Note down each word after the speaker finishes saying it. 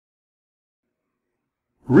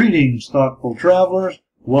Greetings, thoughtful travelers.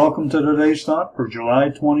 Welcome to today's thought for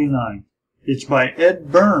July 29th. It's by Ed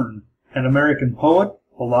Buryn, an American poet,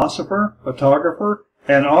 philosopher, photographer,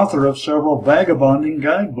 and author of several vagabonding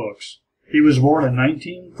guidebooks. He was born in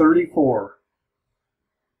 1934.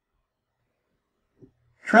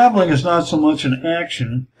 Traveling is not so much an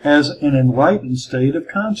action as an enlightened state of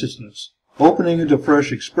consciousness, opening you to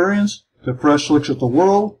fresh experience, to fresh looks at the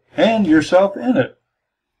world, and yourself in it.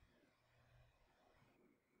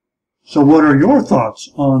 So what are your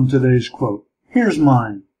thoughts on today's quote? Here's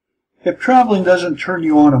mine. If traveling doesn't turn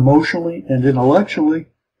you on emotionally and intellectually,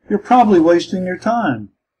 you're probably wasting your time.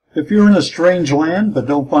 If you're in a strange land but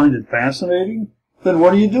don't find it fascinating, then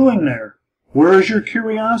what are you doing there? Where is your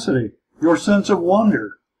curiosity, your sense of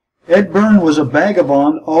wonder? Ed Buryn was a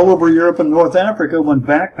vagabond all over Europe and North Africa when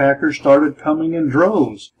backpackers started coming in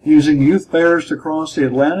droves, using youth bears to cross the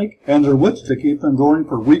Atlantic and their wits to keep them going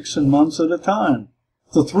for weeks and months at a time.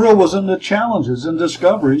 The thrill was in the challenges and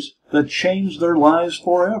discoveries that changed their lives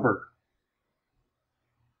forever.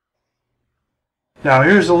 Now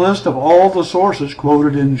here's a list of all the sources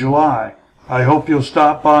quoted in July. I hope you'll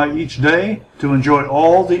stop by each day to enjoy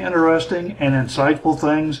all the interesting and insightful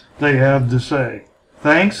things they have to say.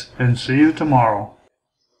 Thanks, and see you tomorrow.